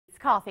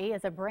Coffee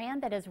is a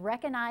brand that is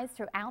recognized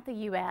throughout the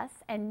U.S.,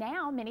 and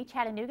now many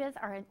Chattanoogans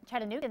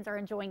are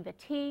enjoying the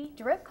tea,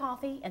 drip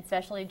coffee, and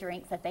specialty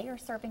drinks that they are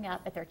serving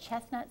up at their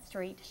Chestnut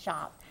Street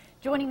shop.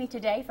 Joining me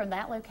today from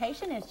that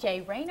location is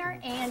Jay Rayner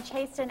and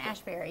Chasten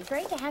Ashbury.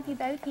 Great to have you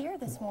both here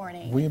this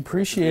morning. We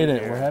appreciate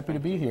it. We're happy to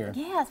be here.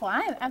 Yes,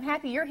 well, I'm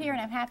happy you're here,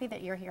 and I'm happy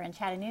that you're here in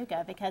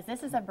Chattanooga because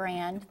this is a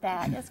brand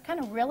that is kind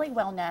of really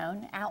well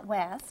known out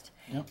west.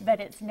 Yep. But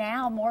it's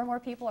now more and more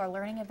people are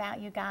learning about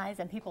you guys,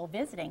 and people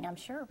visiting, I'm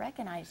sure,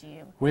 recognize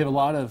you. We have a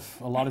lot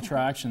of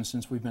traction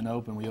since we've been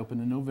open. We opened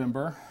in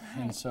November,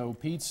 and so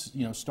Peet's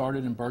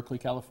started in Berkeley,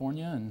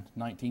 California in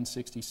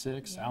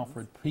 1966. Yes.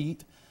 Alfred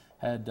Peet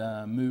had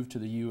moved to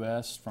the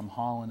U.S. from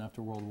Holland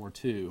after World War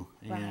II,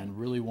 and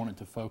really wanted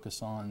to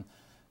focus on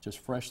just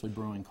freshly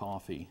brewing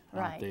coffee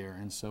out there.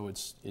 And so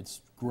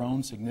it's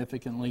grown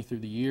significantly through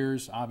the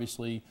years.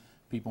 Obviously,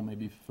 people may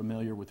be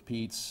familiar with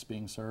Peet's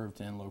being served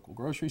in local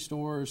grocery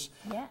stores,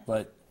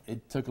 but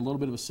it took a little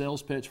bit of a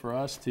sales pitch for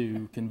us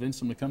to convince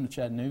them to come to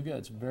Chattanooga.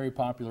 It's very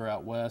popular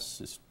out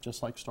west. It's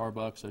just like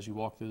Starbucks as you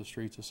walk through the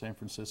streets of San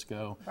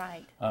Francisco.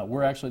 Right.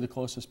 We're actually the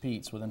closest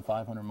Peet's within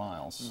 500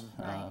 miles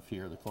of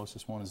here. The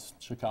closest one is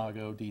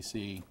Chicago,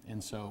 D.C.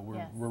 And so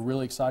we're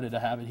really excited to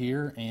have it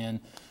here.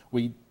 And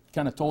we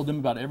kind of told them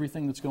about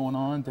everything that's going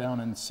on down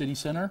in the city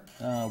center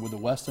with the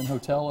Westin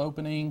Hotel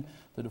opening,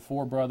 the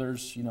DeFore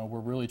brothers. We're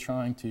really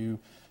trying to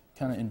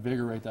kind of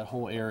invigorate that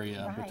whole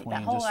area. Between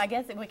that whole, I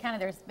guess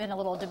there's been a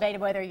little debate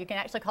of whether you can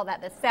actually call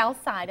that the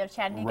south side of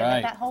Chattanooga,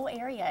 but that whole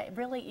area, it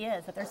really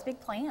is, that there's big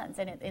plans,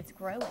 and it's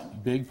growing.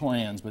 Big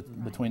plans,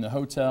 but between the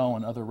hotel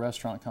and other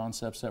restaurant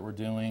concepts that we're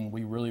doing,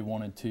 we really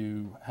wanted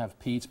to have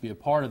Peet's be a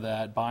part of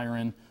that.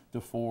 Byron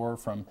DeFore,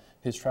 from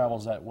his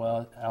travels out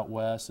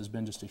west, has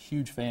been just a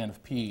huge fan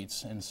of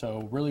Peet's, and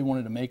so really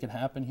wanted to make it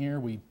happen here.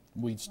 We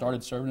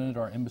started serving it at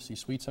our Embassy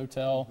Suites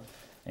Hotel.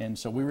 And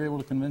so we were able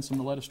to convince them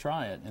to let us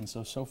try it, and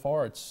so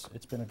far it's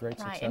been a great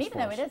success. And even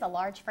though it is a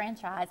large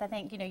franchise, I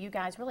think you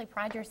guys really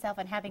pride yourself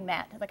in having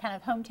the kind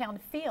of hometown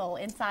feel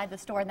inside the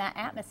store, and that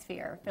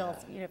atmosphere feels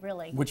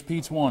really. Which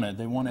Peet's wanted.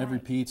 They want every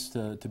Peet's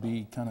to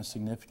be kind of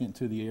significant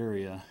to the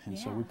area, and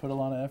so we put a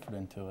lot of effort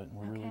into it, and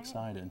we're really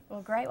excited.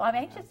 Well, great. Well, I'm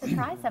anxious to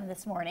try some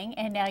this morning.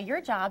 And now your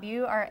job,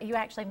 you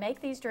actually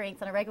make these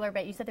drinks on a regular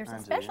basis. You said there's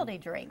a specialty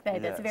drink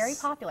that's very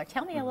popular.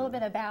 Tell me a little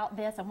bit about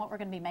this and what we're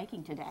going to be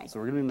making today. So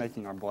we're going to be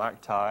making our black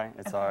tie.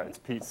 It's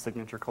Peet's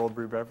signature cold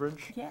brew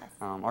beverage. Yes.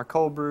 Our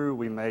cold brew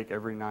we make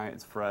every night.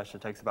 It's fresh.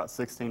 It takes about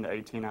 16 to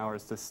 18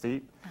 hours to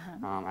steep.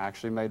 I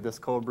actually made this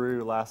cold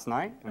brew last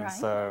night, and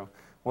so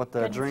what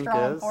the drink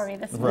is. For me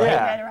this morning,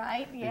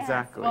 right? Yes.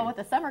 Exactly. Well, with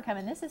the summer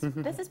coming, this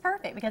is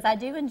perfect because I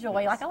do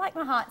enjoy, I like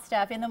my hot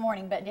stuff in the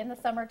morning, but in the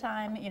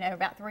summertime,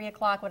 about 3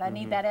 o'clock when I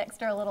need that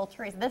extra little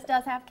treat. So this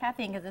does have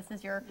caffeine because this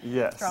is your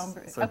strong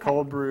brew. So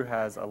cold brew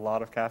has a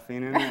lot of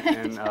caffeine in it,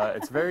 and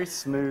it's very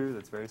smooth.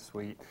 It's very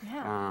sweet.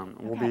 Yeah.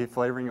 We'll be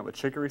flavoring it with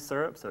chicory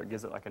syrup, so it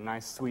gives it like a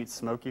nice sweet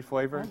smoky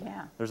flavor. Oh,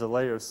 yeah. There's a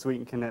layer of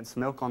sweetened condensed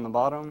milk on the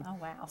bottom. Oh,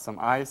 wow. Some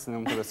ice, and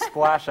then we'll put a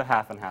splash of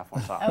half and half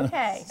on top.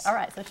 Okay. All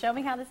right. So show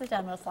me how this is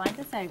done. We'll slide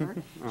this over.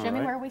 Show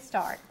me where we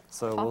start.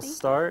 So we'll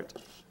start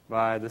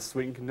by the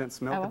sweetened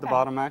condensed milk at the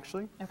bottom,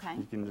 actually. Okay.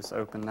 You can just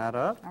open that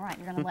up. All right,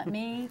 you're going to let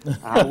me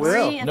I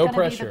will. No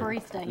pressure. Be the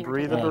barista here.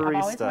 Be the barista.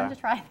 I've always wanted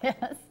to try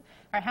this.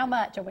 All right, how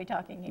much are we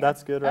talking here?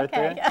 That's good right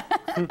there.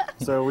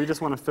 So we just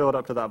want to fill it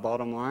up to that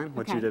bottom line,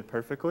 which you did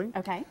perfectly.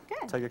 Okay,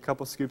 good. Take a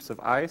couple scoops of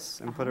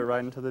ice and put it right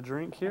into the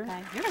drink here.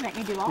 Okay, you're going to make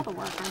me do all the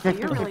work, so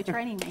you're really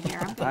training me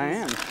here. I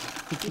am.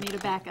 You need a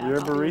backup. You're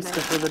a barista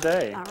for the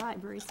day. All right,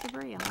 barista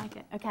Brie, I like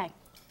it. Okay.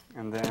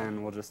 And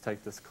then we'll just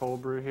take this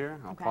cold brew here.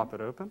 I'll pop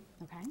it open.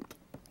 Okay.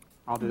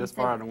 I'll do this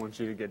part. I don't want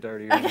you to get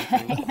dirty or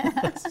anything.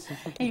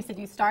 You said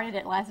you started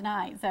it last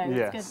night, so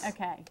it's good.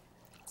 Okay.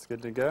 It's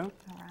good to go.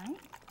 All right.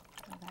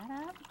 Fill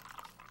that up.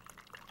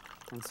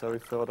 And so we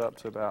fill it up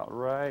to about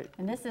right.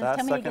 And this is,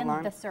 tell me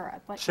again, the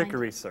syrup. What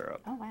chicory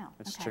syrup. Oh, wow.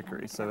 It's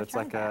chicory. So it's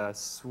like a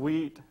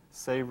sweet,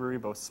 savory,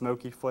 both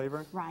smoky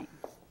flavor. Right.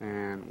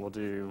 And we'll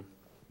do,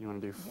 you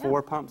want to do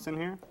 4 pumps in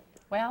here?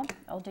 Well,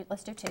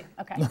 let's do 2.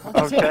 Okay.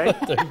 Okay.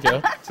 There you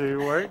go.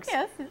 2 works.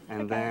 Yes.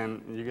 And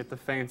then you get the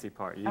fancy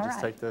part. You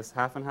just take this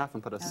half and half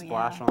and put a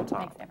splash on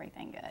top. Makes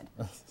everything good.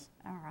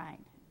 All right.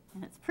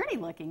 And it's pretty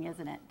looking,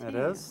 isn't it? It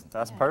is.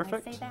 That's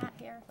perfect. Can we see that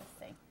here? Let's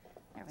see.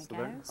 There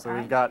we go. So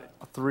we've got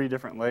 3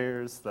 different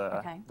layers,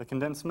 the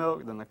condensed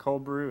milk, then the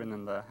cold brew, and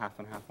then the half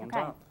and half on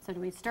top. So do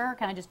we stir or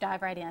kind of just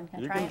dive right in?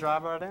 You can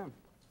dive right in.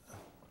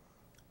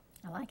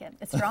 I like it.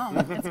 It's strong.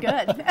 It's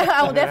good.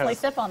 I will definitely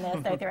sip on this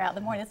throughout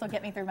the morning. This will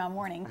get me through my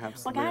morning.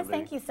 Absolutely. Well, guys,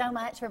 thank you so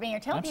much for being here.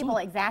 Tell people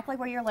exactly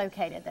where you're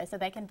located, though, so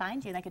they can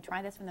find you and they can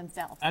try this for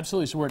themselves.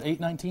 Absolutely. So we're at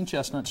 819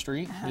 Chestnut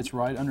Street. It's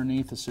right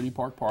underneath the City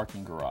Park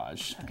parking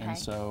garage. And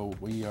so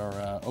we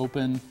are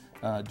open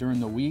during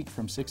the week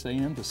from 6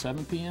 a.m. to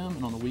 7 p.m.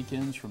 and on the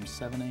weekends from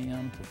 7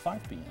 a.m. to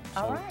 5 p.m.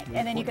 All right.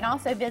 And then you can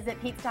also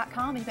visit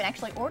Peets.com and you can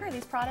actually order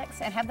these products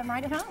and have them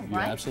right at home,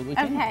 right?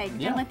 Absolutely. Okay.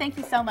 Gentlemen, thank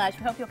you so much.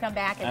 We hope you'll come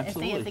back and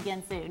see us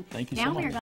again soon. Thank you so much.